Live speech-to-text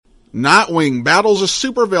Nightwing battles a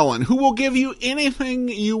supervillain who will give you anything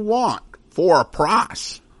you want for a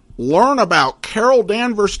price. Learn about Carol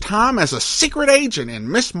Danvers' time as a secret agent in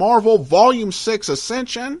Miss Marvel Volume 6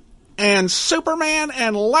 Ascension. And Superman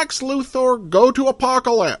and Lex Luthor go to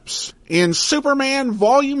Apocalypse in Superman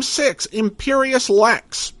Volume 6 Imperius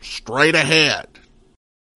Lex. Straight ahead.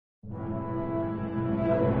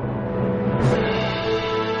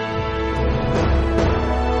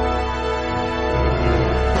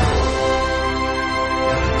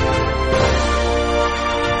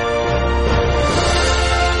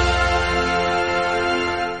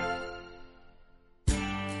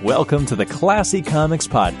 Welcome to the Classy Comics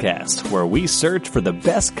Podcast, where we search for the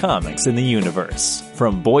best comics in the universe.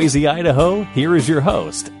 From Boise, Idaho, here is your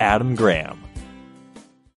host, Adam Graham.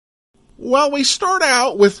 Well, we start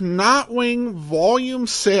out with Nightwing Volume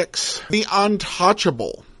 6, The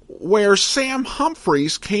Untouchable, where Sam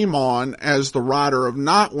Humphries came on as the writer of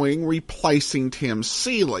Nightwing, replacing Tim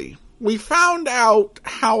Seeley. We found out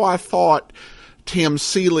how I thought Tim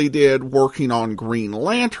Seeley did working on Green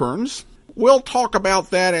Lanterns. We'll talk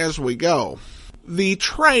about that as we go. The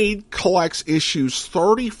trade collects issues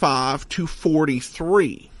 35 to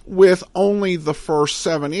 43, with only the first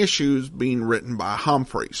 7 issues being written by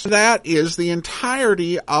Humphries. That is the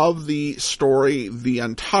entirety of the story, The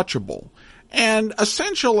Untouchable. And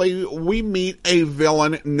essentially, we meet a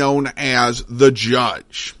villain known as the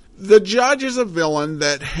Judge. The Judge is a villain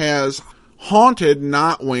that has haunted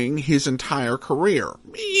Nightwing his entire career.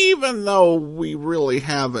 Even though we really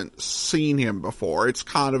haven't seen him before, it's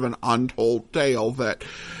kind of an untold tale that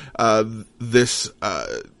this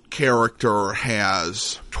character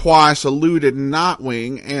has twice eluded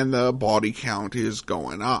Nightwing, and the body count is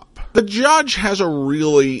going up. The Judge has a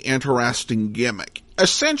really interesting gimmick.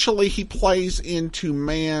 Essentially, he plays into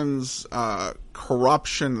man's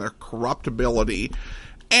corruption, their corruptibility,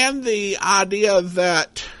 and the idea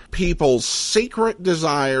that people's secret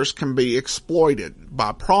desires can be exploited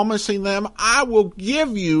by promising them, I will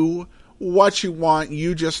give you what you want,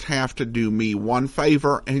 you just have to do me one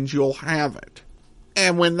favor and you'll have it.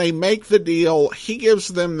 And when they make the deal, he gives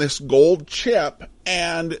them this gold chip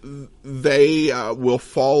and they will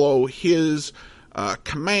follow his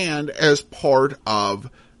command as part of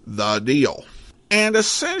the deal. And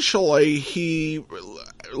essentially, he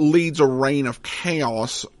leads a reign of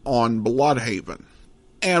chaos on Bloodhaven.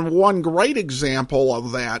 And one great example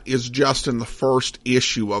of that is just in the first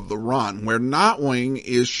issue of the run, where Nightwing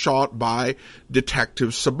is shot by Detective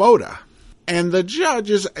Sabota. And the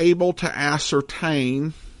Judge is able to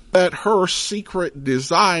ascertain that her secret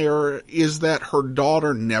desire is that her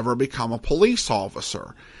daughter never become a police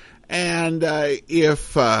officer. And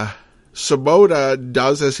if Sabota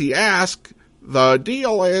does as he asks, the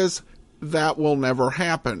deal is that will never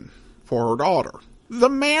happen for her daughter. The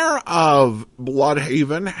mayor of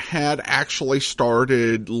Bloodhaven had actually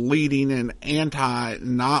started leading an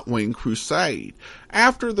anti-Nightwing crusade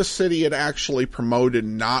after the city had actually promoted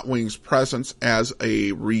Nightwing's presence as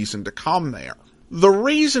a reason to come there. The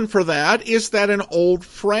reason for that is that an old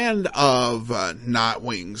friend of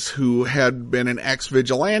Nightwing's, who had been an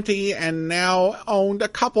ex-vigilante and now owned a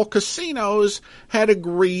couple casinos, had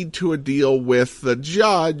agreed to a deal with the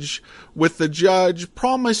Judge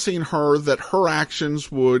promising her that her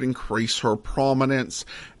actions would increase her prominence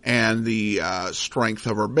and the strength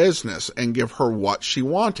of her business and give her what she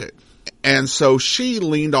wanted. And so she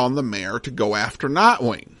leaned on the mayor to go after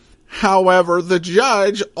Nightwing. However, the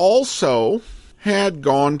Judge also had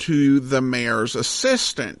gone to the mayor's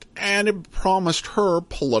assistant and had promised her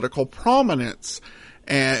political prominence.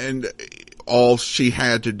 And all she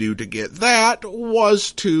had to do to get that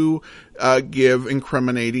was to give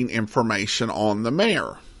incriminating information on the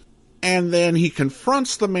mayor. And then he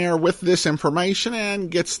confronts the mayor with this information and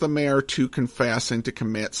gets the mayor to confess and to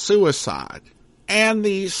commit suicide. And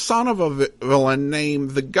the son of a villain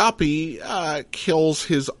named the Guppy kills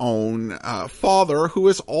his own father, who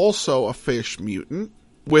is also a fish mutant,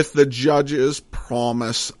 with the Judge's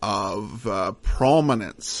promise of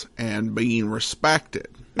prominence and being respected.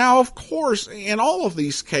 Now, of course, in all of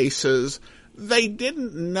these cases, they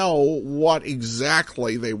didn't know what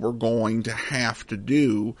exactly they were going to have to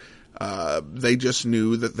do. They just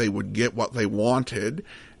knew that they would get what they wanted.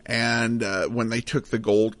 And when they took the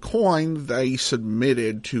gold coin, they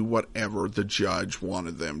submitted to whatever the Judge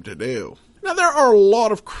wanted them to do. Now, there are a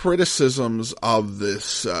lot of criticisms of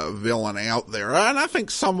this villain out there, and I think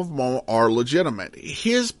some of them are legitimate.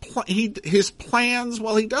 His plans,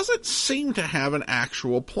 well, he doesn't seem to have an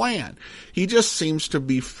actual plan. He just seems to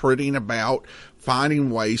be fritting about, finding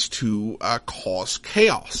ways to cause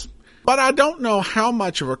chaos. But I don't know how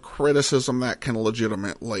much of a criticism that can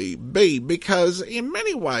legitimately be, because in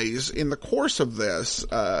many ways, in the course of this,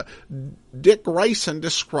 Dick Grayson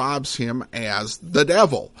describes him as the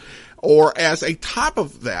devil, or as a type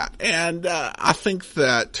of that. And I think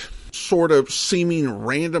that sort of seeming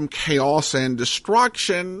random chaos and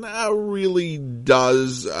destruction really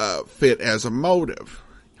does fit as a motive.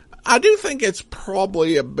 I do think it's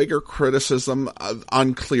probably a bigger criticism of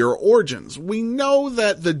unclear origins. We know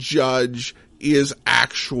that the judge is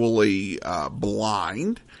actually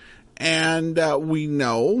blind, and we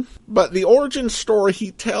know, but the origin story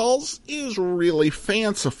he tells is really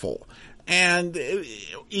fanciful. And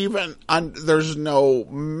even there's no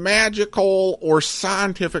magical or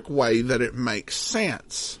scientific way that it makes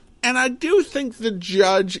sense. And I do think the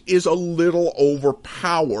judge is a little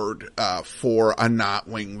overpowered for a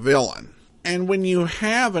Nightwing villain. And when you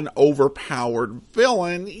have an overpowered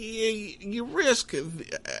villain, you risk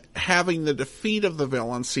having the defeat of the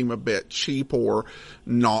villain seem a bit cheap or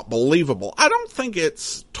not believable. I don't think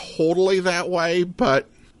it's totally that way, but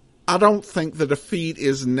I don't think the defeat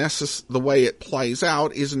is the way it plays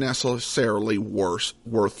out is necessarily worth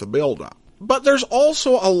the build-up. But there's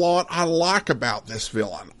also a lot I like about this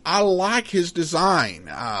villain. I like his design.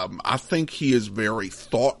 I think he is very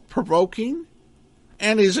thought-provoking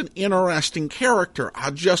and is an interesting character. I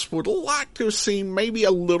just would like to have seen maybe a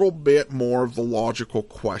little bit more of the logical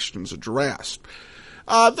questions addressed.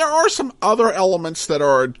 There are some other elements that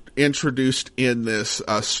are introduced in this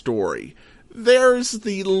story. There's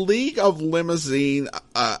the League of Limousine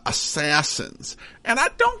Assassins, and I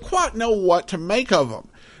don't quite know what to make of them.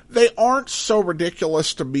 They aren't so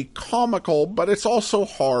ridiculous to be comical, but it's also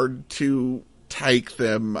hard to take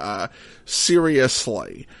them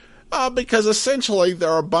seriously. Because essentially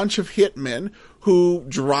they're a bunch of hitmen who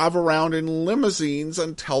drive around in limousines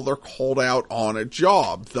until they're called out on a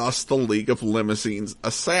job, thus the League of Limousine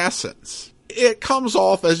Assassins. It comes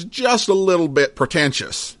off as just a little bit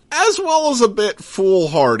pretentious, as well as a bit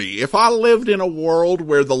foolhardy. If I lived in a world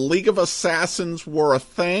where the League of Assassins were a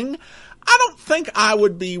thing, I don't think I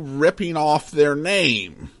would be ripping off their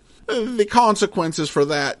name. The consequences for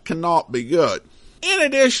that cannot be good. In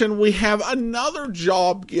addition, we have another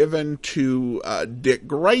job given to Dick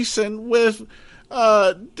Grayson, with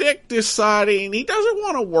Dick deciding he doesn't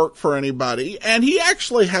want to work for anybody, and he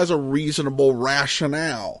actually has a reasonable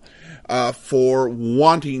rationale for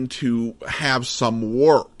wanting to have some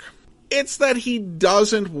work. It's that he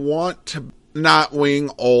doesn't want to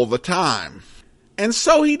Nightwing all the time. And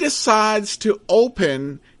so he decides to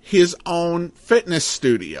open his own fitness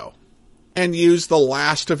studio and use the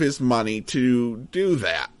last of his money to do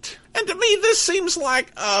that. And to me, this seems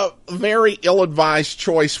like a very ill-advised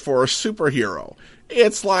choice for a superhero.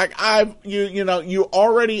 It's like, you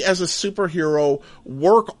already as a superhero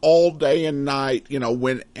work all day and night,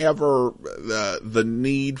 whenever the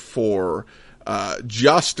need for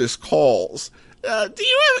justice calls. Do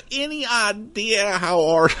you have any idea how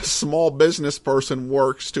hard a small business person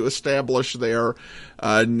works to establish their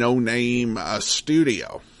no-name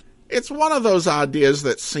studio? It's one of those ideas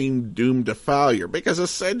that seem doomed to failure, because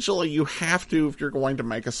essentially you have to, if you're going to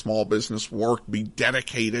make a small business work, be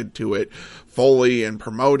dedicated to it fully and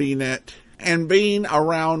promoting it and being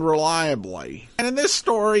around reliably. And in this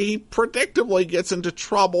story, he predictably gets into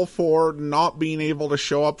trouble for not being able to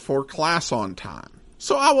show up for class on time.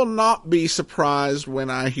 So I will not be surprised when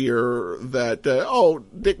I hear that,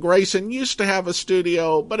 Dick Grayson used to have a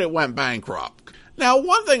studio, but it went bankrupt. Now,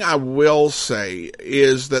 one thing I will say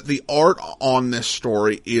is that the art on this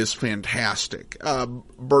story is fantastic.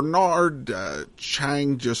 Bernard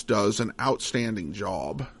Chang just does an outstanding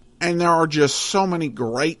job. And there are just so many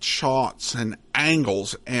great shots and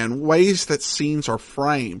angles and ways that scenes are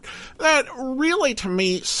framed that really, to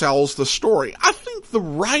me, sells the story. I think the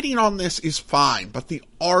writing on this is fine, but the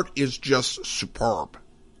art is just superb.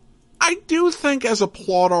 I do think as a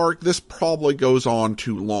plot arc, this probably goes on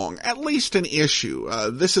too long. At least an issue.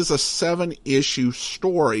 This is a 7-issue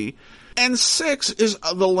story, and 6 is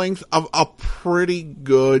the length of a pretty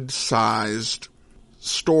good-sized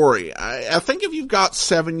story. I think if you've got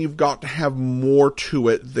 7, you've got to have more to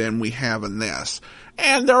it than we have in this.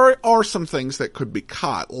 And there are some things that could be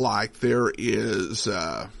cut, like there is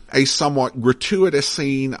a somewhat gratuitous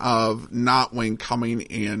scene of Nightwing coming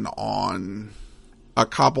in on a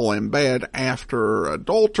couple in bed after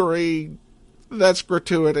adultery. That's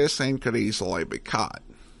gratuitous and could easily be cut.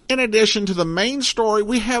 In addition to the main story,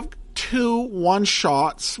 we have 2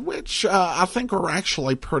 one-shots, which I think are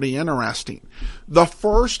actually pretty interesting. The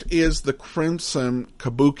first is the Crimson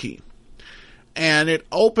Kabuki, and it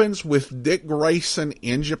opens with Dick Grayson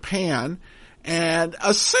in Japan, And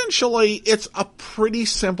essentially, it's a pretty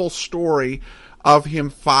simple story of him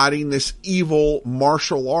fighting this evil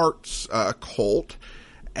martial arts cult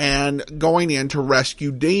and going in to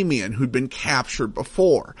rescue Damien, who'd been captured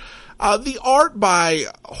before. The art by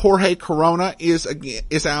Jorge Corona is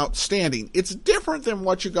outstanding. It's different than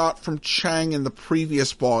what you got from Chang in the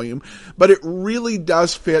previous volume, but it really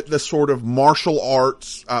does fit the sort of martial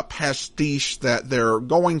arts pastiche that they're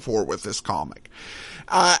going for with this comic.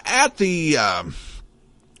 At the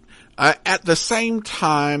same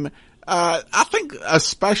time, I think a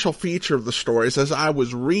special feature of the story is, as I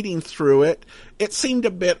was reading through it, it seemed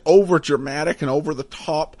a bit over dramatic and over the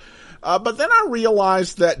top. But then I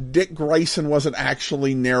realized that Dick Grayson wasn't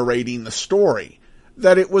actually narrating the story,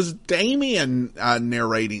 that it was Damien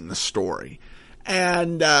narrating the story.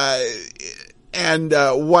 And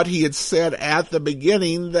what he had said at the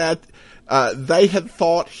beginning, that they had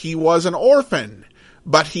thought he was an orphan,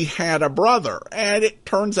 but he had a brother. And it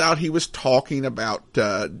turns out he was talking about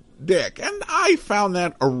Dick. And I found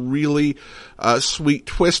that a really sweet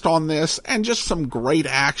twist on this, and just some great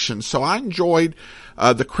action. So I enjoyed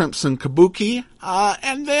the Crimson Kabuki.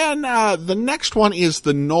 And then the next one is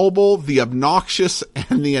the Noble, the Obnoxious,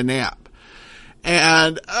 and the Inept.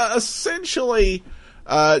 And essentially,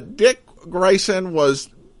 Dick Grayson was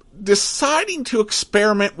deciding to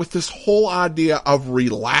experiment with this whole idea of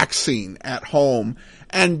relaxing at home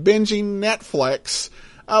and binging Netflix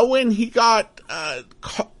when he got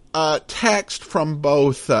text from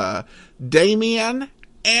both Damien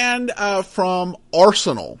and from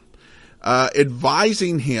Arsenal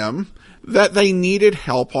advising him that they needed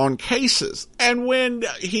help on cases. And when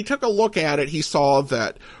he took a look at it, he saw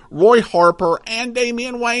that Roy Harper and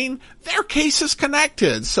Damian Wayne, their case is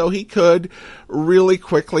connected, so he could really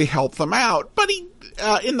quickly help them out. But he,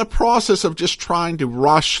 in the process of just trying to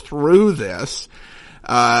rush through this,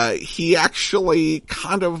 he actually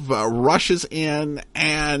kind of rushes in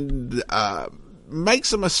and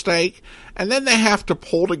makes a mistake, and then they have to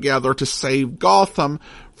pull together to save Gotham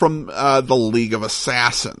from the League of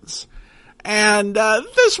Assassins. And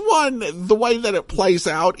this one, the way that it plays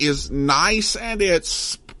out is nice, and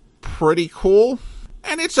it's pretty cool,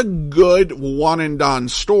 and it's a good one-and-done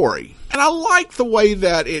story. And I like the way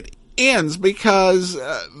that it ends, because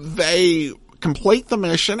they complete the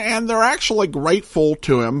mission, and they're actually grateful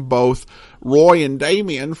to him, both Roy and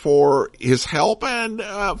Damien, for his help and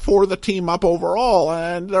for the team up overall.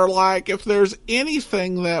 And they're like, if there's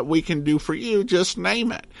anything that we can do for you, just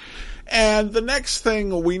name it. And the next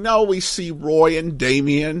thing we know, we see Roy and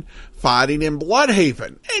Damien fighting in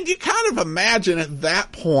Bloodhaven. And you kind of imagine at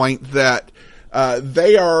that point that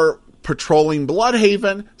they are patrolling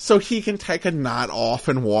Bloodhaven so he can take a night off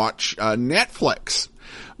and watch Netflix.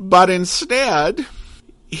 But instead,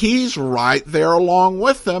 he's right there along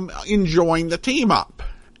with them, enjoying the team up.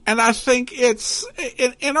 And I think it's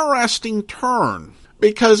an interesting turn,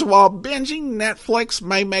 because while binging Netflix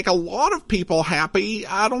may make a lot of people happy,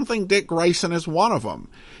 I don't think Dick Grayson is one of them.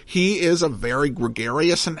 He is a very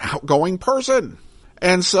gregarious and outgoing person.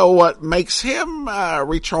 And so what makes him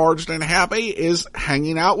recharged and happy is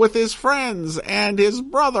hanging out with his friends and his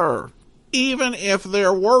brother, even if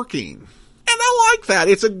they're working. And I like that.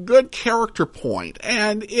 It's a good character point,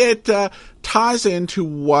 and it ties into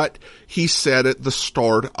what he said at the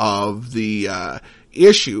start of the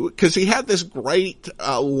issue, because he had this great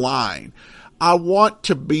line, I want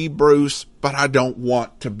to be Bruce, but I don't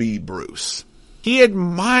want to be Bruce. He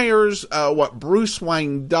admires what Bruce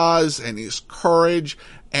Wayne does, and his courage,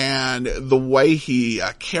 and the way he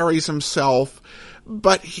carries himself,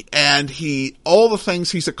 but all the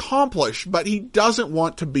things he's accomplished, but he doesn't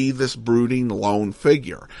want to be this brooding lone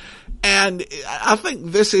figure. And I think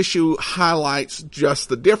this issue highlights just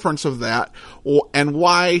the difference of that, and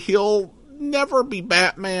why he'll never be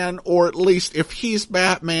Batman, or at least if he's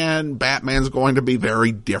Batman, Batman's going to be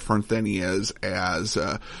very different than he is as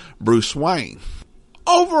Bruce Wayne.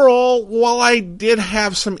 Overall, while I did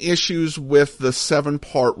have some issues with the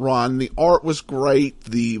 7-part run, the art was great,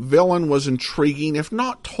 the villain was intriguing, if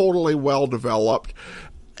not totally well developed,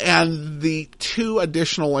 and the 2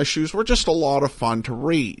 additional issues were just a lot of fun to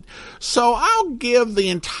read. So I'll give the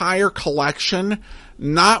entire collection,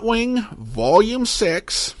 Nightwing Volume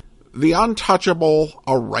 6, The Untouchable,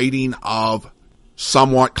 a rating of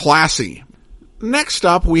somewhat classy. Next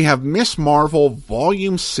up, we have Miss Marvel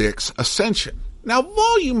Volume 6, Ascension. Now,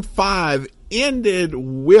 Volume 5 ended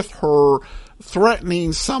with her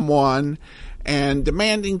threatening someone and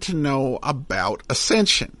demanding to know about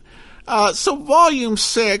Ascension. So Volume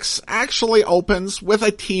 6 actually opens with a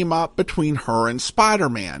team-up between her and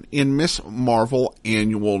Spider-Man in Miss Marvel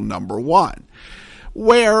Annual Number 1.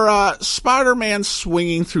 where Spider-Man's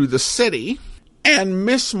swinging through the city, and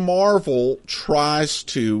Miss Marvel tries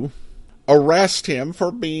to arrest him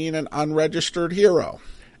for being an unregistered hero.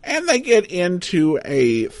 And they get into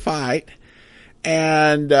a fight,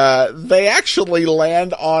 and they actually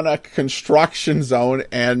land on a construction zone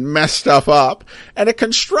and mess stuff up. And a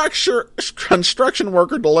construction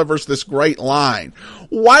worker delivers this great line: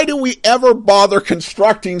 "Why do we ever bother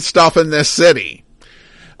constructing stuff in this city?"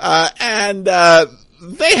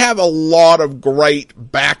 They have a lot of great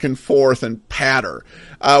back and forth and patter,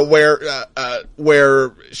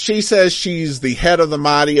 where she says she's the head of the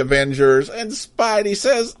mighty Avengers, and Spidey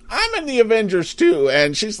says, "I'm in the Avengers too."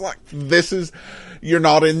 And she's like, "You're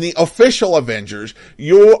not in the official Avengers.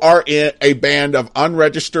 You are in a band of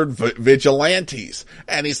unregistered vigilantes."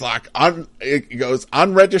 And he's like, he goes,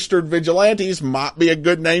 "Unregistered vigilantes might be a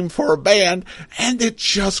good name for a band." And it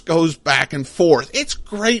just goes back and forth. It's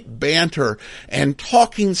great banter and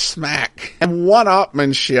talking smack and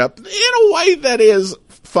one-upmanship in a way that is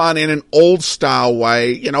fun in an old style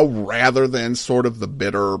way, rather than sort of the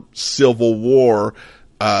bitter Civil War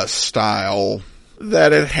style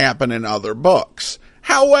that had happened in other books.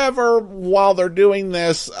 However, while they're doing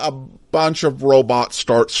this, a bunch of robots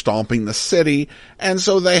start stomping the city, and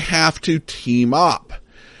so they have to team up.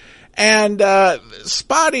 And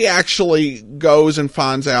Spidey actually goes and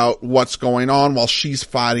finds out what's going on while she's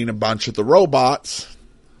fighting a bunch of the robots.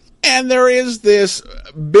 And there is this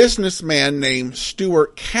businessman named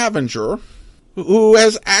Stuart Cavenger, who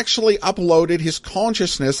has actually uploaded his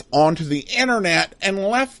consciousness onto the internet and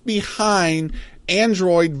left behind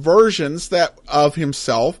android versions of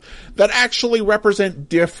himself that actually represent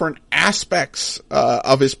different aspects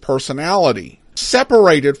of his personality,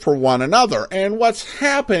 separated from one another. And what's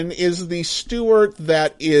happened is the Stuart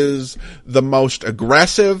that is the most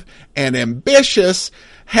aggressive and ambitious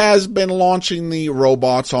has been launching the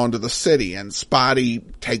robots onto the city, and Spidey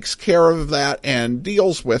takes care of that and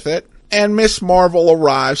deals with it. And Miss Marvel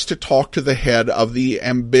arrives to talk to the head of the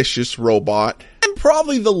ambitious robot. And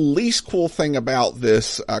probably the least cool thing about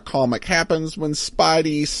this comic happens when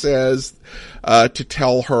Spidey says to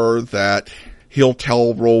tell her that he'll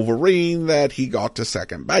tell Wolverine that he got to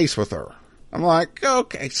second base with her. I'm like,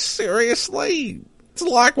 okay, seriously? It's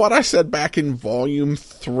like what I said back in Volume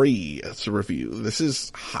 3 as a review. This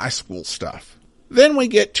is high school stuff. Then we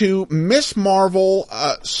get to Miss Marvel /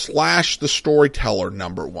 the Storyteller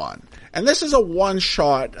 #1. And this is a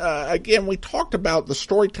one-shot. Again, we talked about the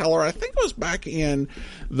Storyteller, I think it was back in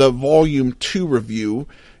the Volume 2 review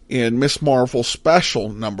in Miss Marvel Special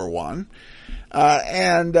 #1.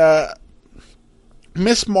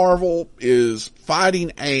 Miss Marvel is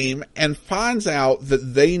fighting AIM and finds out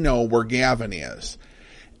that they know where Gavin is.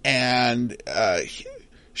 And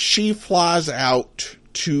she flies out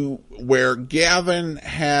to where Gavin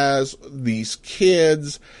has these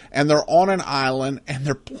kids, and they're on an island, and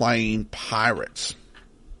they're playing pirates.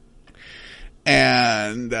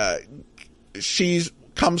 And she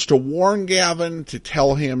comes to warn Gavin, to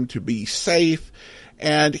tell him to be safe,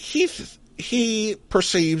 and he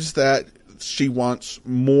perceives that she wants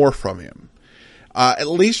more from him. At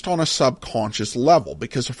least on a subconscious level,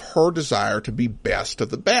 because of her desire to be best of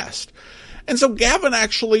the best. And so Gavin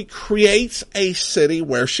actually creates a city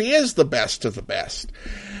where she is the best of the best,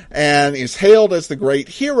 and is hailed as the great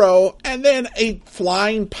hero, and then a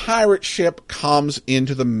flying pirate ship comes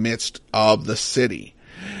into the midst of the city.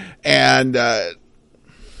 And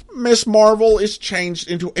Miss Marvel is changed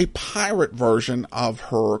into a pirate version of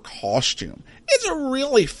her costume. It's a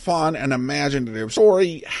really fun and imaginative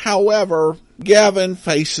story. However, Gavin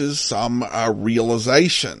faces some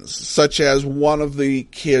realizations, such as one of the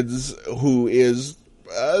kids who is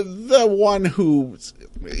the one who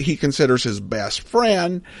he considers his best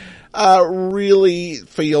friend, really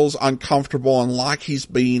feels uncomfortable and like he's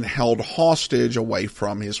being held hostage away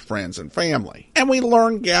from his friends and family. And we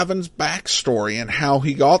learn Gavin's backstory and how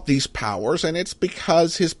he got these powers, and it's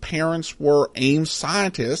because his parents were AIM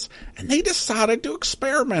scientists and they decided to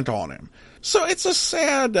experiment on him. So it's a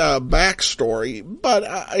sad backstory, but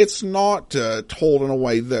it's not told in a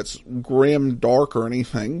way that's grim, dark, or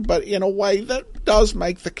anything, but in a way that does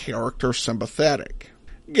make the character sympathetic.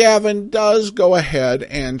 Gavin does go ahead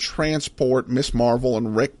and transport Miss Marvel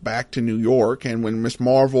and Rick back to New York, and when Miss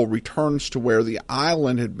Marvel returns to where the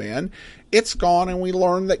island had been, it's gone, and we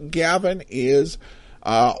learn that Gavin is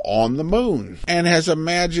on the moon and has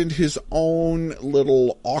imagined his own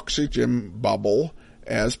little oxygen bubble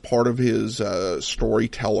as part of his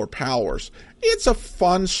storyteller powers. It's a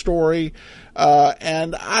fun story,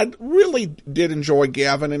 and I really did enjoy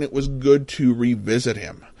Gavin, and it was good to revisit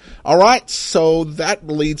him. All right, so that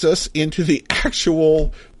leads us into the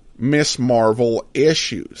actual Miss Marvel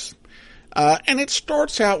issues. And it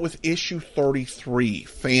starts out with issue 33,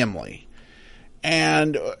 Family.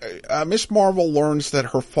 And Miss Marvel learns that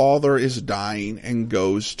her father is dying and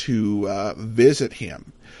goes to visit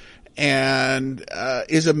him. And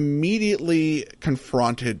is immediately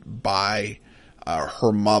confronted by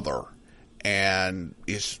her mother and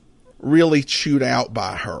is really chewed out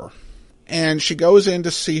by her. And she goes in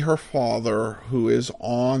to see her father, who is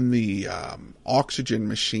on the oxygen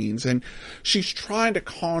machines, and she's trying to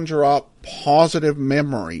conjure up positive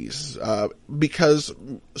memories because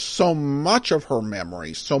so much of her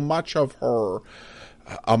memories, so much of her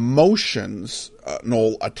emotions,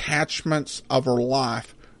 attachments of her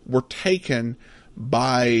life were taken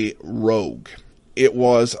by Rogue. It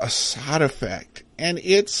was a side effect, and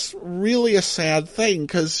it's really a sad thing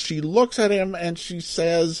because she looks at him and she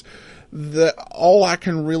says that all I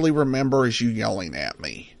can really remember is you yelling at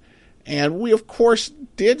me. And we, of course,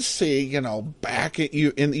 did see, back at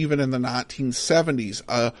even in the 1970s,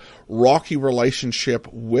 a rocky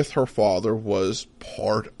relationship with her father was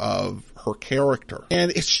part of her character.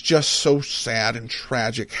 And it's just so sad and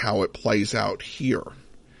tragic how it plays out here.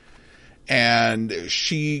 And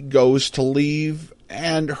she goes to leave,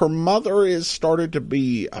 and her mother is started to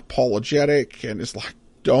be apologetic and is like,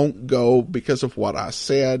 don't go because of what I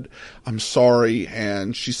said. I'm sorry.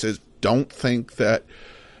 And she says, don't think that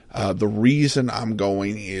the reason I'm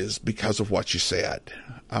going is because of what you said.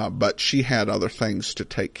 But she had other things to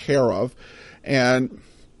take care of. And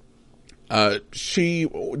she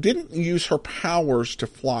didn't use her powers to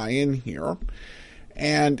fly in here,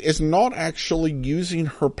 and is not actually using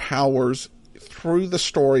her powers through the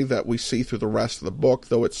story that we see through the rest of the book,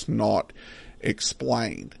 though it's not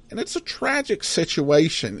explained. And it's a tragic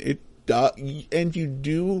situation. And you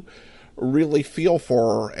do really feel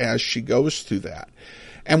for her as she goes through that.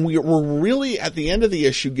 And we're really, at the end of the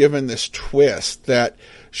issue, given this twist that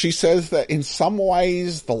she says that in some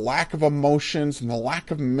ways the lack of emotions and the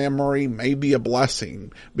lack of memory may be a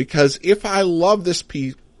blessing, because if I love these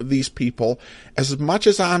people as much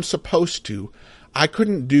as I'm supposed to, I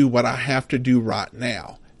couldn't do what I have to do right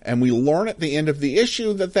now. And we learn at the end of the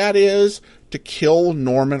issue that is to kill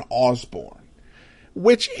Norman Osborn,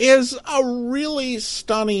 which is a really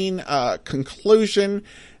stunning conclusion,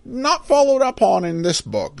 not followed up on in this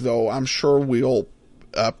book, though I'm sure we'll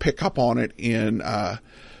pick up on it in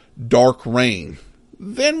Dark Reign.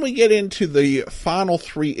 Then we get into the final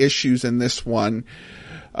 3 issues in this one,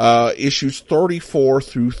 issues 34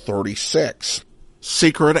 through 36.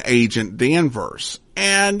 Secret Agent Danvers.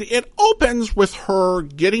 And it opens with her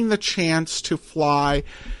getting the chance to fly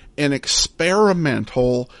an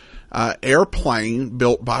experimental airplane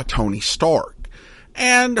built by Tony Stark.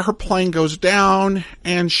 And her plane goes down,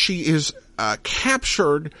 and she is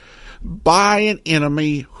captured by an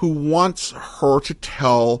enemy who wants her to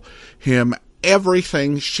tell him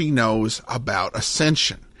everything she knows about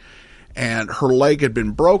Ascension. And her leg had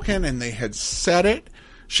been broken, and they had set it.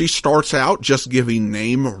 She starts out just giving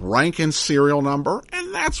name, rank, and serial number,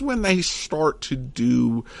 and that's when they start to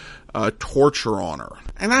do torture on her.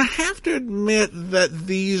 And I have to admit that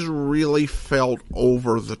these really felt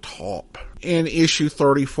over the top in issue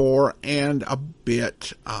 34 and a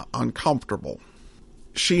bit uncomfortable.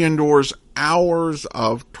 She endures hours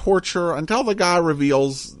of torture until the guy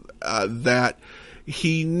reveals that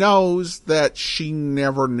he knows that she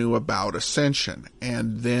never knew about Ascension,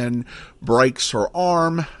 and then breaks her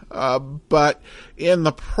arm, but in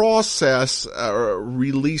the process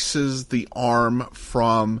releases the arm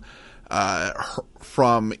from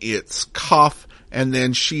its cuff, and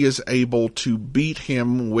then she is able to beat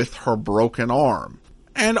him with her broken arm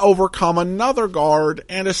and overcome another guard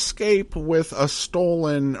and escape with a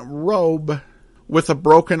stolen robe with a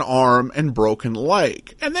broken arm and broken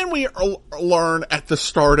leg. And then we learn at the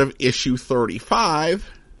start of issue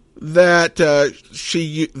 35 that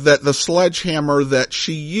that the sledgehammer that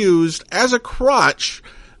she used as a crutch,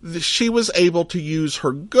 she was able to use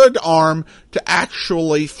her good arm to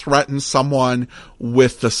actually threaten someone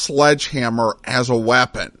with the sledgehammer as a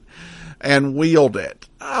weapon and wield it.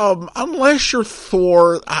 Unless you're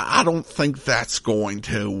Thor, I don't think that's going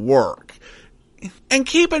to work. And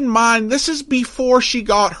keep in mind, this is before she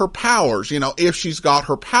got her powers. If she's got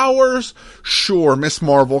her powers, sure, Miss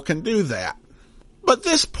Marvel can do that. But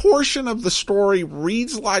this portion of the story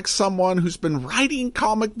reads like someone who's been writing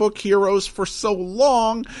comic book heroes for so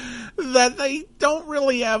long that they don't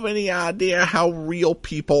really have any idea how real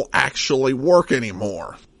people actually work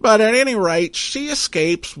anymore. But at any rate, she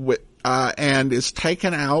escapes and is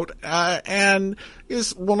taken out, and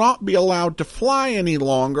will not be allowed to fly any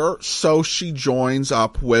longer, so she joins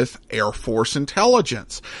up with Air Force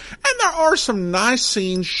intelligence. And there are some nice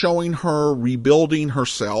scenes showing her rebuilding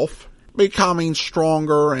herself, becoming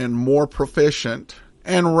stronger and more proficient,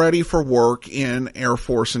 and ready for work in Air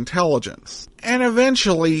Force intelligence. And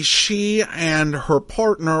eventually, she and her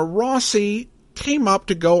partner, Rossi, team up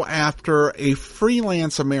to go after a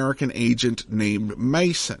freelance American agent named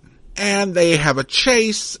Mason. And they have a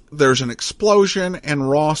chase, there's an explosion, and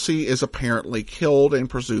Rossi is apparently killed and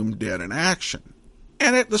presumed dead in action.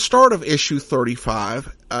 And at the start of issue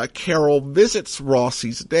 35, Carol visits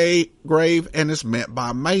Rossi's grave and is met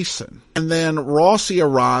by Mason. And then Rossi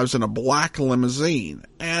arrives in a black limousine,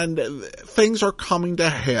 and things are coming to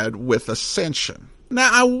head with Ascension. Now,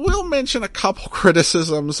 I will mention a couple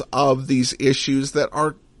criticisms of these issues that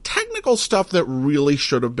are technical stuff that really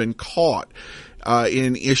should have been caught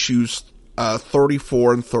in issues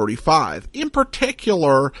 34 and 35. In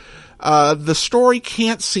particular, the story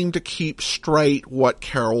can't seem to keep straight what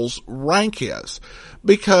Carol's rank is,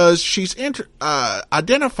 because she's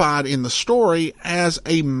identified in the story as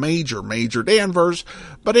a Major Danvers,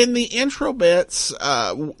 but in the intro bits,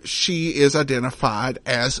 she is identified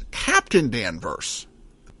as Captain Danvers.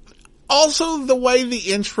 Also, the way the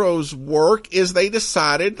intros work is they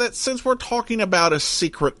decided that since we're talking about a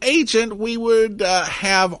secret agent, we would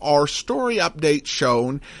have our story update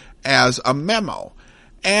shown as a memo.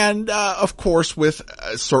 And, of course, with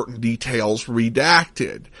certain details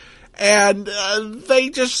redacted. And they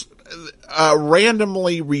just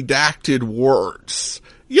randomly redacted words.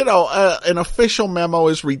 You know, an official memo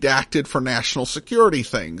is redacted for national security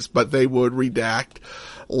things, but they would redact,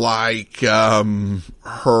 like,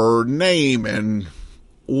 her name and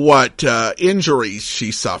what injuries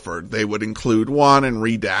she suffered. They would include one and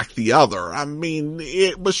redact the other. I mean,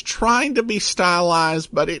 it was trying to be stylized,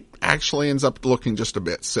 but it actually ends up looking just a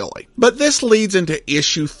bit silly. But this leads into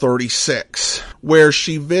issue 36, where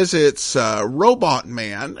she visits Robot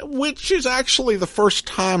Man, which is actually the first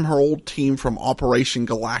time her old team from Operation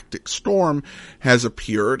Galactic Storm has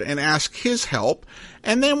appeared, and asks his help.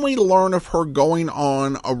 And then we learn of her going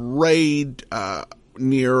on a raid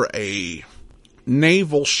near a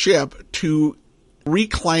naval ship to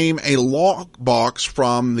reclaim a logbox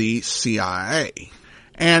from the CIA.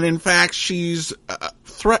 And in fact, she's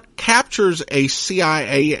captures a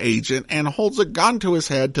CIA agent and holds a gun to his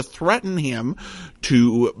head to threaten him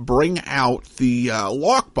to bring out the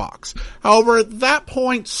lockbox. However, at that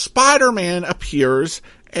point, Spider-Man appears,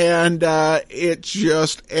 and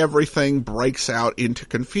everything breaks out into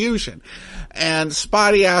confusion. And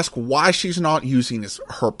Spidey asks why she's not using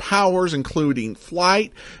her powers, including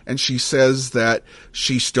flight, and she says that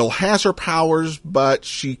she still has her powers, but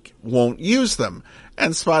she won't use them.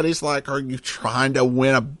 And Spidey's like, are you trying to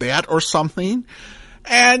win a bet or something?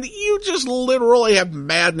 And you just literally have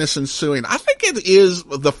madness ensuing. I think it is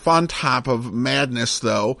the fun type of madness,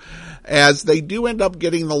 though, as they do end up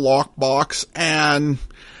getting the lockbox, and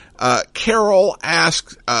Carol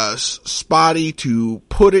asks Spotty to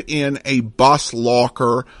put it in a bus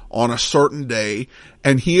locker on a certain day,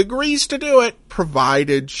 and he agrees to do it,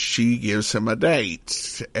 provided she gives him a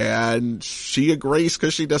date. And she agrees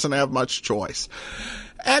because she doesn't have much choice.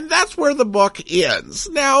 And that's where the book ends.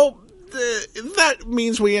 Now, that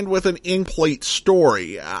means we end with an incomplete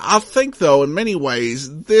story. I think, though, in many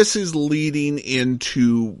ways, this is leading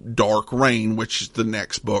into Dark Reign, which the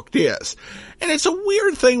next book is. And it's a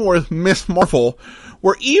weird thing with Miss Marvel,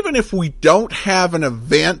 where even if we don't have an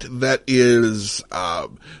event that is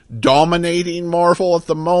dominating Marvel at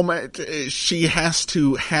the moment, she has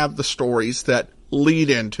to have the stories that lead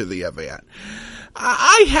into the event.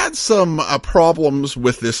 I had some problems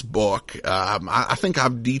with this book. I think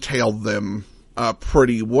I've detailed them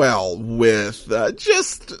pretty well, with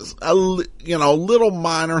just little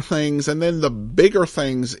minor things, and then the bigger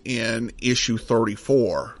things in issue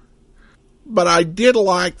 34. But I did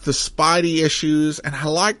like the Spidey issues, and I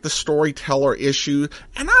like the storyteller issue,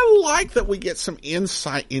 and I like that we get some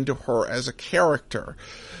insight into her as a character.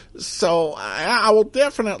 So I will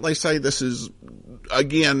definitely say this is,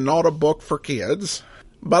 again, not a book for kids,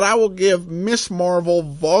 but I will give Miss Marvel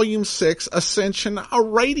Volume 6 Ascension a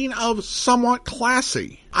rating of somewhat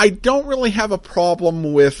classy. I don't really have a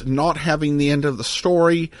problem with not having the end of the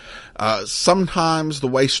story. Sometimes the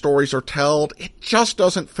way stories are told, it just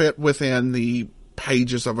doesn't fit within the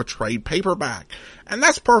pages of a trade paperback, and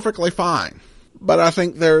that's perfectly fine. But I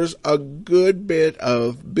think there's a good bit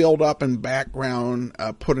of build-up and background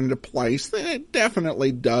put into place that it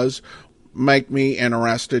definitely does make me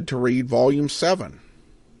interested to read Volume 7.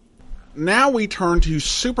 Now we turn to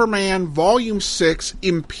Superman Volume 6,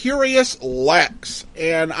 Imperius Lex.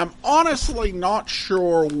 And I'm honestly not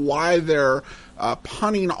sure why they're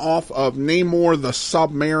punning off of Namor the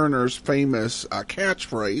Submariner's famous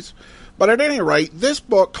catchphrase. But at any rate, this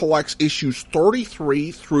book collects issues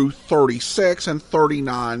 33 through 36 and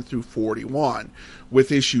 39 through 41,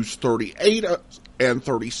 with issues 38 and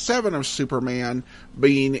 37 of Superman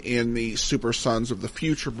being in the Super Sons of the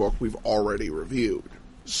Future book we've already reviewed.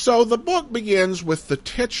 So the book begins with the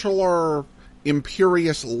titular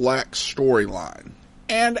Imperius Lex storyline.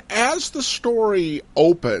 And as the story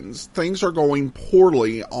opens, things are going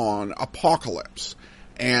poorly on Apocalypse.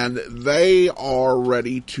 And they are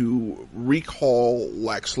ready to recall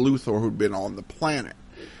Lex Luthor, who'd been on the planet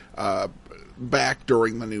back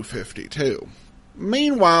during the New 52.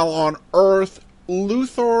 Meanwhile, on Earth,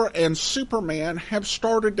 Luthor and Superman have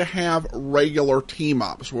started to have regular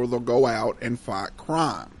team-ups where they'll go out and fight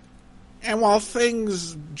crime. And while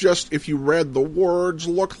things, just if you read the words,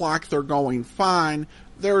 look like they're going fine,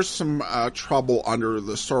 there's some trouble under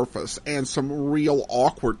the surface and some real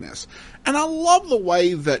awkwardness. And I love the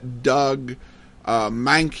way that Doug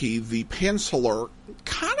Mahnke, the penciler,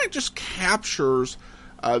 kind of just captures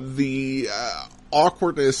the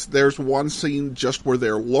awkwardness. There's one scene just where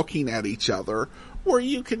they're looking at each other where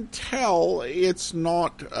you can tell it's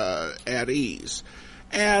not at ease.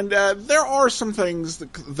 And there are some things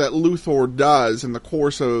that Luthor does in the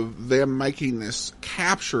course of them making this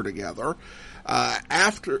capture together.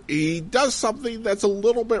 After he does something that's a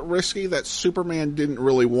little bit risky that Superman didn't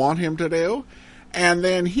really want him to do. And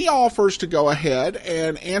then he offers to go ahead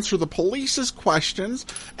and answer the police's questions,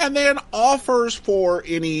 and then offers for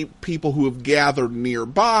any people who have gathered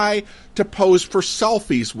nearby to pose for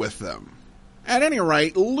selfies with them. At any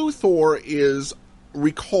rate, Luthor is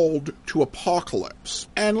recalled to Apocalypse,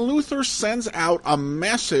 and Luthor sends out a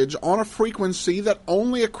message on a frequency that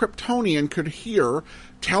only a Kryptonian could hear,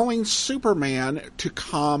 telling Superman to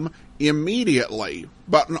come immediately,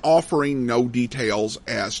 but offering no details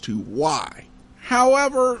as to why.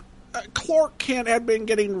 However, Clark Kent had been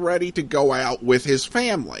getting ready to go out with his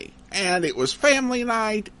family, and it was family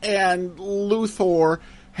night, and Luthor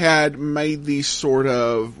had made these sort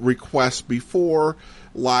of requests before,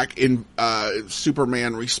 like in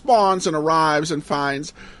Superman responds and arrives and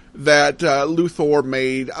finds that Luthor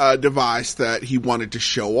made a device that he wanted to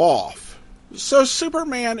show off. So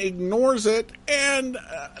Superman ignores it, and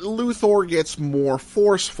Luthor gets more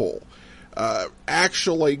forceful,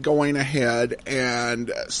 actually going ahead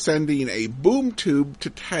and sending a boom tube to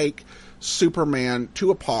take Superman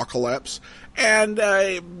to Apocalypse. And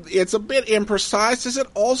it's a bit imprecise, as it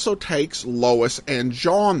also takes Lois and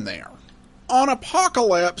John there. On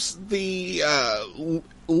Apocalypse, the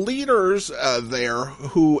leaders there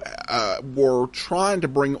who were trying to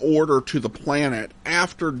bring order to the planet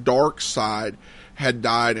after Darkseid had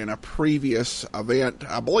died in a previous event,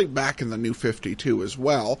 I believe back in the New 52 as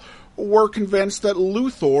well, were convinced that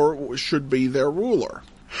Luthor should be their ruler.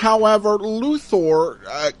 However, Luthor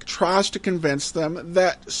tries to convince them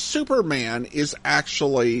that Superman is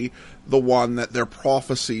actually the one that their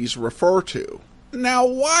prophecies refer to. Now,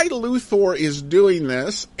 why Luthor is doing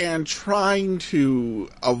this and trying to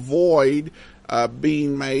avoid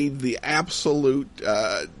being made the absolute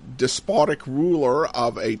despotic ruler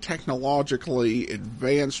of a technologically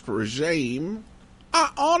advanced regime, I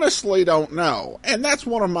honestly don't know. And that's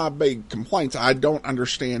one of my big complaints. I don't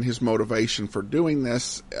understand his motivation for doing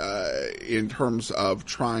this in terms of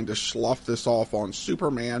trying to slough this off on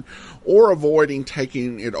Superman or avoiding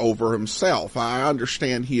taking it over himself. I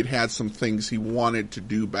understand he had some things he wanted to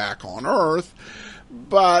do back on Earth,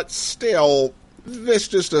 but still, this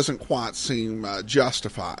just doesn't quite seem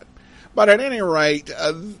justified. But at any rate,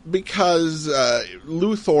 because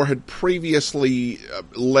Luthor had previously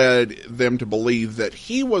led them to believe that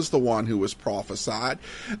he was the one who was prophesied,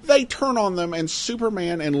 they turn on them, and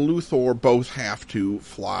Superman and Luthor both have to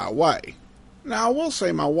fly away. Now, I will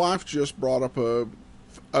say my wife just brought up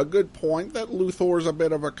a good point that Luthor is a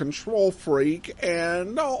bit of a control freak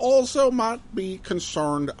and also might be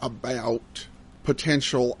concerned about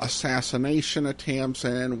potential assassination attempts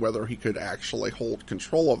and whether he could actually hold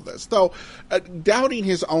control of this. Though, doubting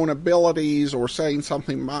his own abilities or saying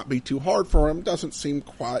something might be too hard for him doesn't seem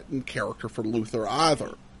quite in character for Luthor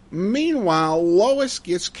either. Meanwhile, Lois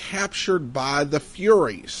gets captured by the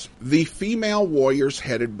Furies, the female warriors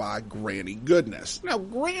headed by Granny Goodness. Now,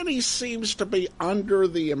 Granny seems to be under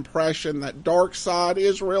the impression that Darkseid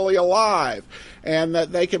is really alive and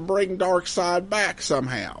that they can bring Darkseid back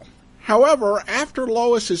somehow. However, after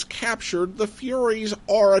Lois is captured, the Furies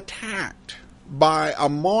are attacked by a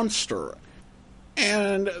monster.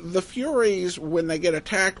 And the Furies, when they get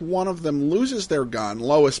attacked, one of them loses their gun.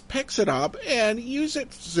 Lois picks it up and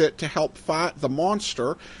uses it to help fight the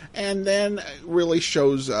monster, and then really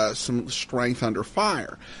shows some strength under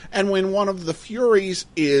fire. And when one of the Furies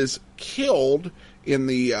is killed in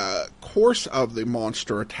the course of the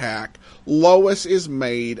monster attack, Lois is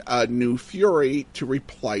made a new Fury to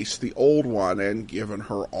replace the old one and given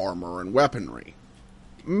her armor and weaponry.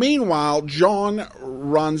 Meanwhile, John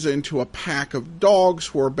runs into a pack of dogs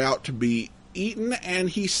who are about to be eaten, and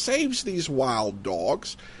he saves these wild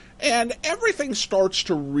dogs, and everything starts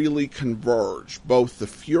to really converge. Both the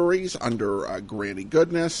Furies under Granny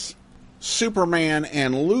Goodness, Superman,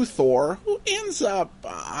 and Luthor, who ends up,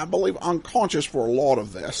 I believe, unconscious for a lot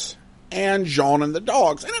of this, and John and the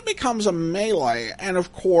dogs, and it becomes a melee. And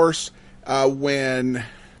of course, when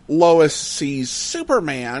Lois sees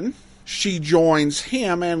Superman, she joins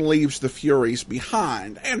him and leaves the Furies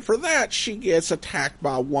behind. And for that, she gets attacked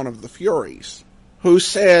by one of the Furies, who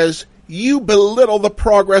says, "You belittle the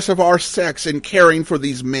progress of our sex in caring for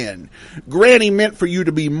these men. Granny meant for you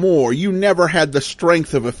to be more. You never had the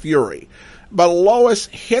strength of a Fury." But Lois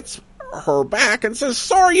hits her back and says,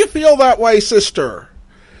 "Sorry you feel that way, sister.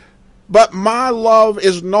 But my love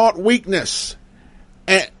is not weakness.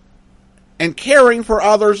 And caring for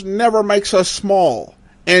others never makes us small.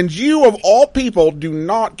 And you, of all people, do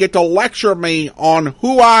not get to lecture me on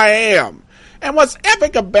who I am." And what's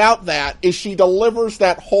epic about that is she delivers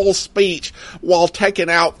that whole speech while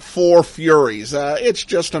taking out 4 Furies. It's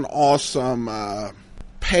just an awesome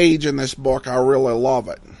page in this book. I really love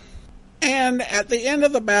it. And at the end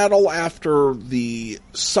of the battle, after the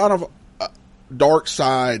son of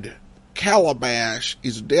Darkseid, Calabash,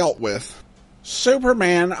 is dealt with,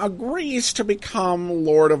 Superman agrees to become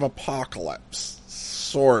Lord of Apocalypse.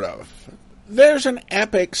 Sort of. There's an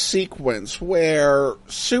epic sequence where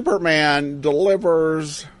Superman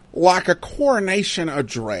delivers like a coronation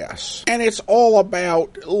address, and it's all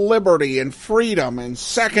about liberty and freedom and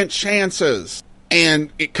second chances, and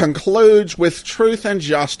it concludes with truth and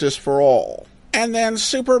justice for all. And then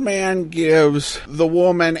Superman gives the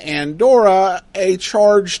woman Andorra a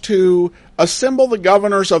charge to assemble the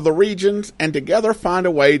governors of the regions and together find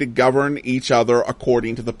a way to govern each other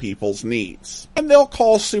according to the people's needs. And they'll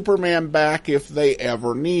call Superman back if they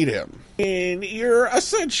ever need him. And you're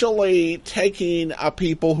essentially taking a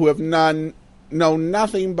people who have know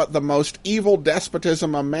nothing but the most evil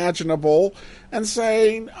despotism imaginable and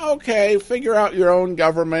saying, okay, figure out your own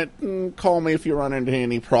government and call me if you run into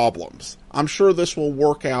any problems. I'm sure this will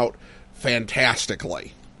work out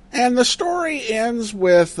fantastically. And the story ends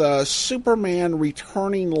with Superman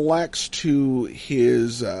returning Lex to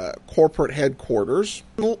his corporate headquarters.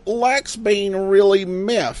 Lex being really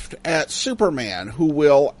miffed at Superman, who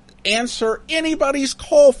will answer anybody's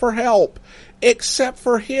call for help, except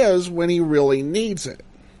for his when he really needs it.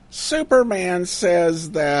 Superman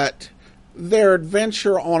says that their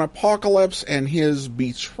adventure on Apocalypse and his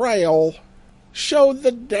betrayal showed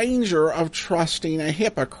the danger of trusting a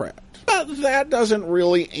hypocrite. But that doesn't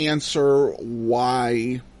really answer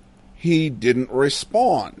why he didn't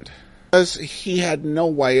respond, because he had no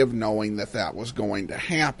way of knowing that that was going to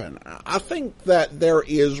happen. I think that there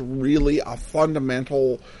is really a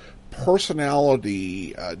fundamental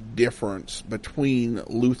personality difference between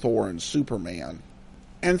Luthor and Superman.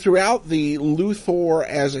 And throughout the Luthor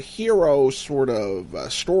as a hero sort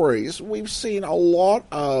of stories, we've seen a lot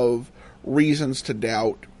of reasons to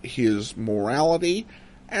doubt his morality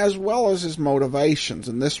as well as his motivations.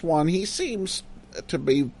 In this one, he seems to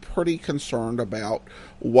be pretty concerned about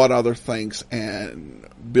what other thinks and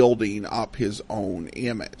building up his own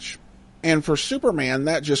image. And for Superman,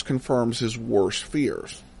 that just confirms his worst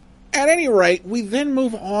fears. At any rate, we then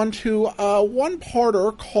move on to a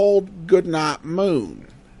one-parter called Goodnight Moon.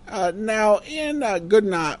 Now, in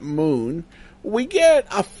Goodnight Moon, we get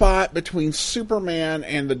a fight between Superman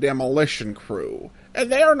and the Demolition Crew. And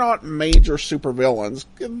they are not major supervillains.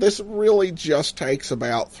 This really just takes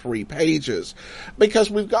about 3 pages, because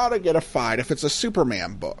we've got to get a fight if it's a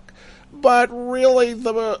Superman book. But really,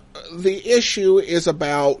 the issue is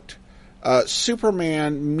about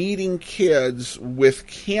Superman meeting kids with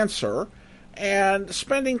cancer and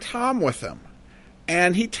spending time with them.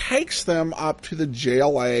 And he takes them up to the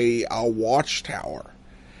JLA watchtower.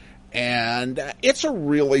 And it's a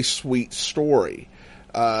really sweet story.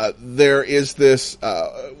 There is this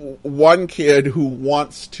one kid who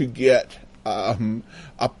wants to get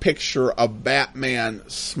a picture of Batman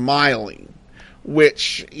smiling,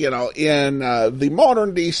 which, in the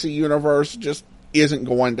modern DC universe just isn't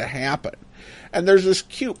going to happen. And there's this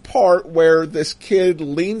cute part where this kid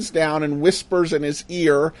leans down and whispers in his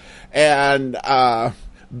ear, and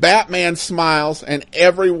Batman smiles, and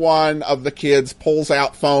every one of the kids pulls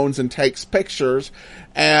out phones and takes pictures,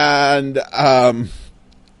 and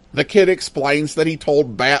the kid explains that he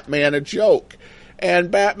told Batman a joke, and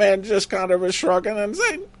Batman just kind of is shrugging and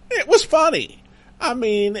saying, it was funny. I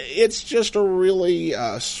mean, it's just a really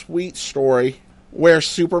sweet story where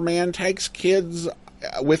Superman takes kids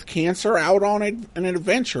with cancer out on an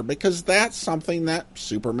adventure, because that's something that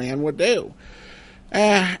Superman would do.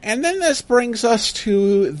 And then this brings us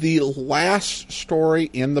to the last story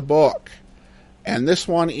in the book. And this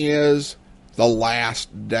one is The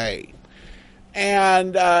Last Day.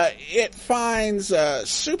 And it finds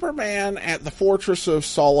Superman at the Fortress of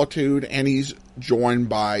Solitude, and he's joined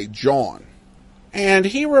by John. And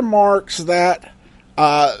he remarks that,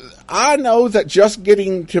 I know that just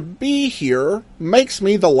getting to be here makes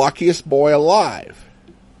me the luckiest boy alive.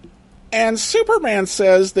 And Superman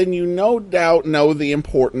says, then you no doubt know the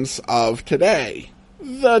importance of today.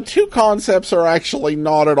 The two concepts are actually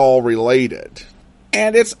not at all related.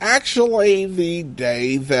 And it's actually the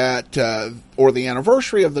day that, or the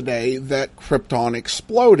anniversary of the day that Krypton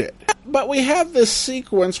exploded. But we have this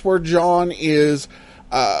sequence where John is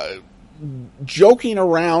joking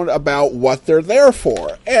around about what they're there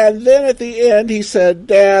for. And then at the end he said,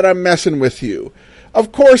 Dad, I'm messing with you.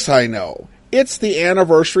 Of course I know. It's the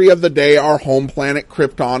anniversary of the day our home planet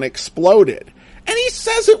Krypton exploded. And he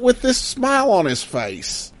says it with this smile on his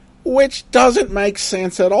face, which doesn't make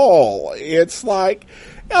sense at all. It's like,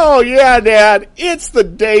 oh yeah, Dad, it's the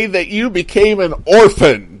day that you became an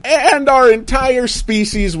orphan, and our entire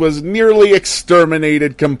species was nearly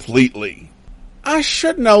exterminated completely. I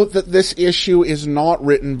should note that this issue is not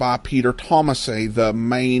written by Peter Tomasi, the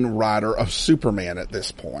main writer of Superman at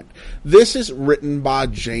this point. This is written by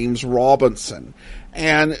James Robinson.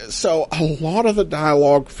 And so a lot of the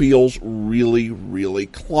dialogue feels really, really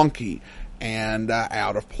clunky and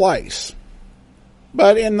out of place.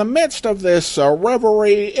 But in the midst of this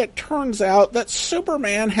revelry, it turns out that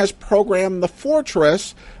Superman has programmed the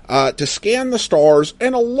Fortress to scan the stars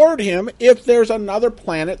and alert him if there's another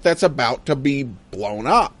planet that's about to be blown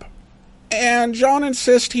up. And John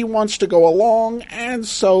insists he wants to go along, and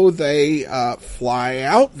so they fly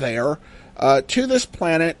out there to this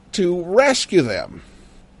planet to rescue them.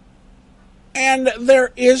 And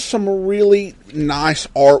there is some really nice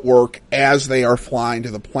artwork as they are flying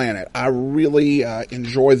to the planet. I really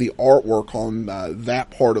enjoy the artwork on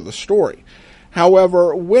that part of the story.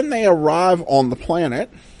 However, when they arrive on the planet,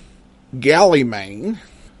 Gallymane,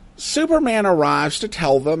 Superman arrives to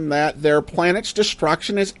tell them that their planet's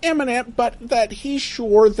destruction is imminent, but that he's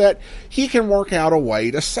sure that he can work out a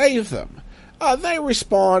way to save them. They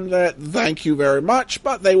respond that thank you very much,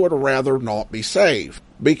 but they would rather not be saved,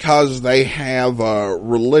 because they have a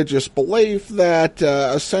religious belief that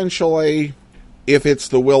essentially, if it's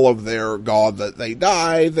the will of their God that they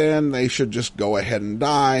die, then they should just go ahead and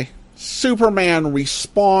die. Superman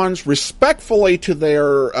responds respectfully to their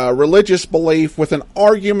religious belief with an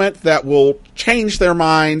argument that will change their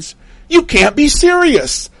minds. You can't be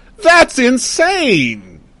serious! That's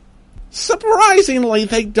insane! Surprisingly,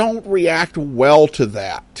 they don't react well to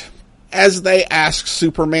that, as they ask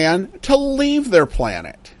Superman to leave their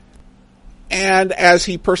planet. And as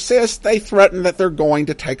he persists, they threaten that they're going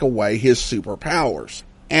to take away his superpowers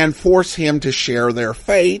and force him to share their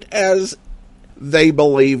fate, as they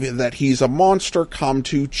believe that he's a monster come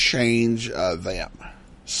to change them.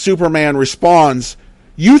 Superman responds,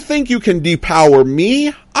 you think you can depower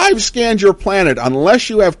me? I've scanned your planet. Unless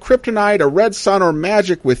you have kryptonite, a red sun, or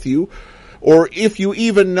magic with you, or if you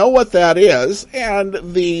even know what that is.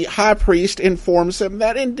 And the high priest informs him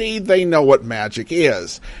that indeed they know what magic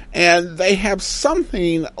is. And they have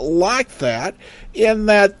something like that, in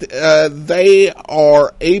that they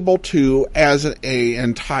are able to, as an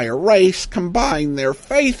entire race, combine their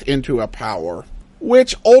faith into a power,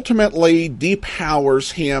 which ultimately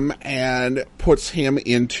depowers him and puts him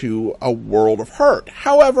into a world of hurt.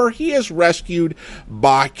 However, he is rescued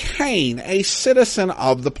by Kane, a citizen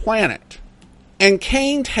of the planet. And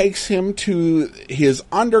Kane takes him to his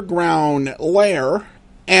underground lair,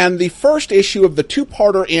 and the first issue of the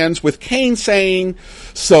two-parter ends with Kane saying,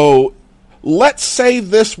 so let's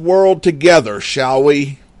save this world together, shall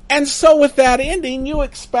we? And so with that ending, you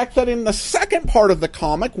expect that in the second part of the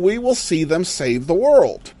comic, we will see them save the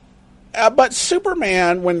world. But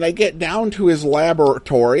Superman, when they get down to his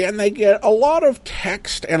laboratory and they get a lot of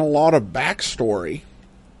text and a lot of backstory,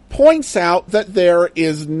 points out that there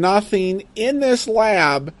is nothing in this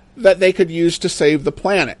lab that they could use to save the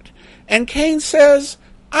planet. And Kane says,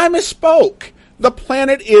 I misspoke. The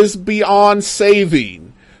planet is beyond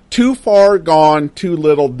saving. Too far gone, too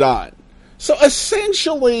little done. So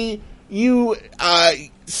essentially, you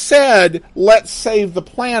said, let's save the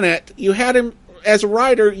planet. You had him, as a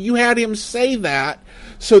writer, you had him say that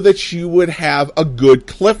so that you would have a good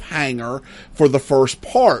cliffhanger for the first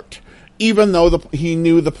part, even though he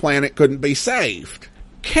knew the planet couldn't be saved.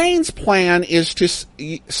 Kane's plan is to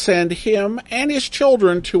send him and his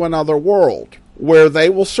children to another world, where they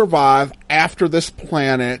will survive after this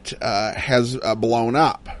planet has blown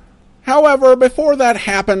up. However, before that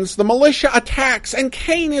happens, the militia attacks and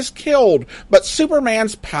Kane is killed, but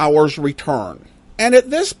Superman's powers return. And at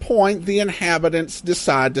this point, the inhabitants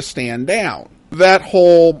decide to stand down. That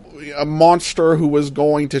whole monster who was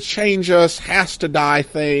going to change us has to die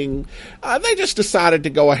thing, they just decided to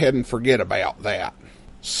go ahead and forget about that.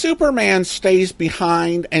 Superman stays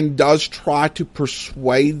behind and does try to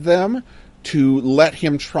persuade them to let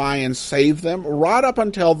him try and save them right up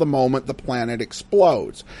until the moment the planet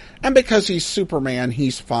explodes. And because he's Superman,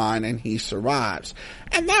 he's fine and he survives.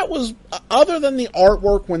 And that was, other than the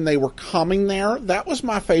artwork when they were coming there, that was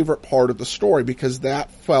my favorite part of the story because that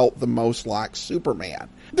felt the most like Superman.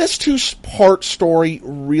 This two-part story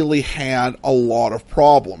really had a lot of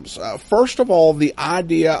problems. First of all, the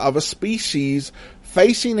idea of a species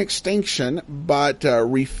facing extinction but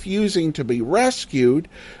refusing to be rescued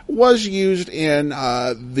was used in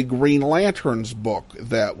the Green Lantern's book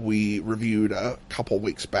that we reviewed a couple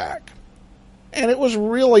weeks back. And it was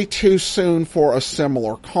really too soon for a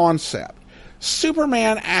similar concept.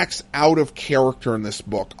 Superman acts out of character in this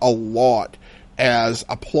book a lot as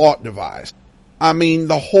a plot device. I mean,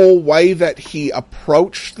 the whole way that he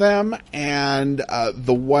approached them and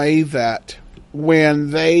the way that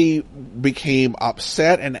when they became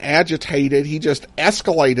upset and agitated, he just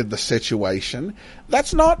escalated the situation.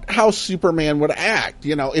 That's not how Superman would act.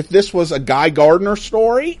 You know, if this was a Guy Gardner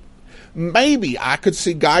story, maybe I could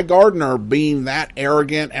see Guy Gardner being that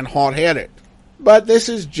arrogant and hot-headed. But this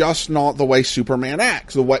is just not the way Superman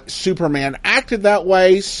acts. The way Superman acted that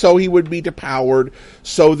way so he would be depowered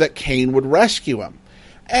so that Kane would rescue him.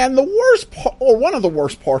 And the worst part, or one of the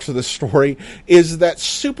worst parts of this story, is that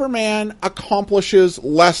Superman accomplishes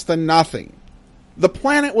less than nothing. The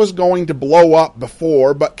planet was going to blow up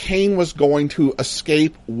before, but Kane was going to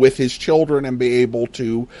escape with his children and be able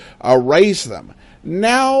to raise them.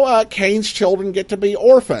 Now Kane's children get to be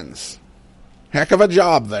orphans. Heck of a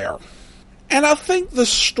job there. And I think the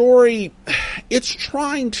story, it's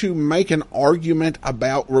trying to make an argument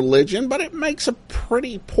about religion, but it makes a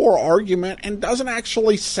pretty poor argument and doesn't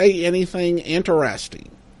actually say anything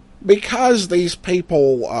interesting. Because these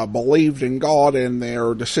people believed in God and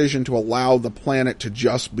their decision to allow the planet to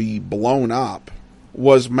just be blown up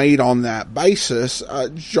was made on that basis,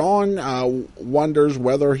 John wonders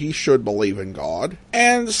whether he should believe in God.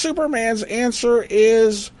 And Superman's answer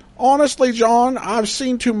is, honestly, John, I've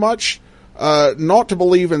seen too much not to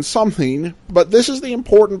believe in something, but this is the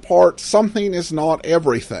important part. Something is not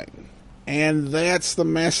everything. And that's the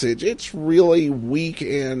message. It's really weak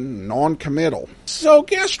and non-committal. So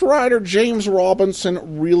guest writer James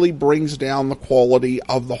Robinson really brings down the quality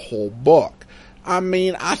of the whole book. I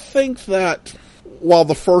mean, I think that while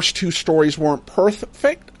the first two stories weren't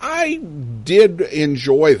perfect, I did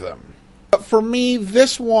enjoy them. But for me,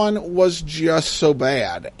 this one was just so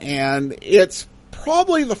bad. And it's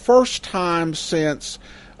probably the first time since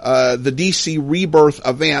the DC Rebirth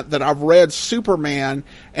event that I've read Superman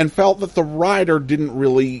and felt that the writer didn't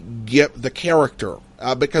really get the character,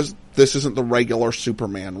 because this isn't the regular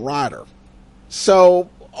Superman writer. So,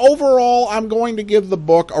 overall, I'm going to give the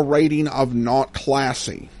book a rating of not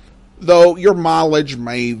classy, though your mileage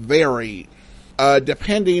may vary,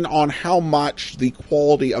 depending on how much the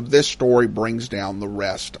quality of this story brings down the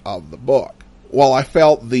rest of the book. While I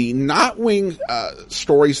felt the Nightwing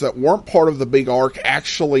stories that weren't part of the big arc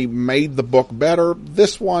actually made the book better,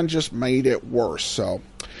 this one just made it worse. So,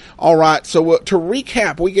 alright, so to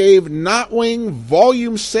recap, we gave Nightwing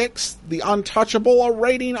Volume 6, The Untouchable, a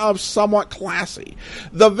rating of somewhat classy.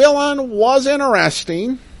 The villain was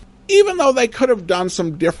interesting, even though they could have done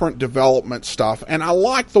some different development stuff, and I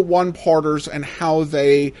like the one-parters and how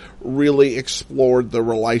they really explored the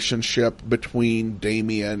relationship between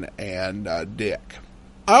Damian and Dick.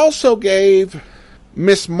 I also gave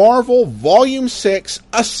Miss Marvel Volume 6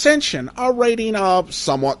 Ascension a rating of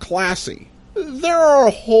somewhat classy. There are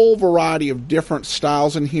a whole variety of different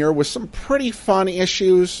styles in here with some pretty fun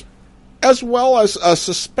issues, as well as a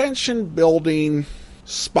suspension-building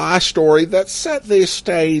spy story that set the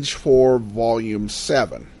stage for Volume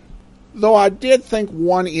 7. Though I did think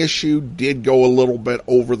one issue did go a little bit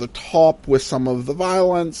over the top with some of the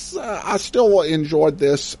violence, I still enjoyed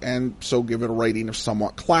this and so give it a rating of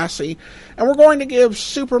somewhat classy. And we're going to give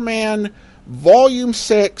Superman Volume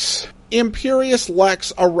 6, Imperius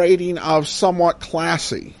Lex, a rating of somewhat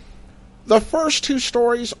classy. The first two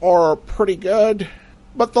stories are pretty good,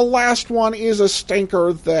 but the last one is a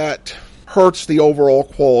stinker that hurts the overall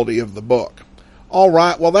quality of the book.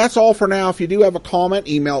 Alright, well that's all for now. If you do have a comment,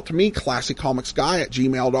 email it to me,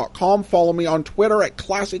 classycomicsguy@gmail.com. Follow me on Twitter at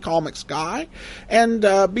classycomicsguy.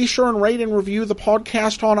 And be sure and rate and review the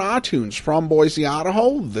podcast on iTunes. From Boise,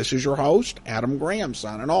 Idaho, this is your host, Adam Graham,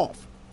 signing off.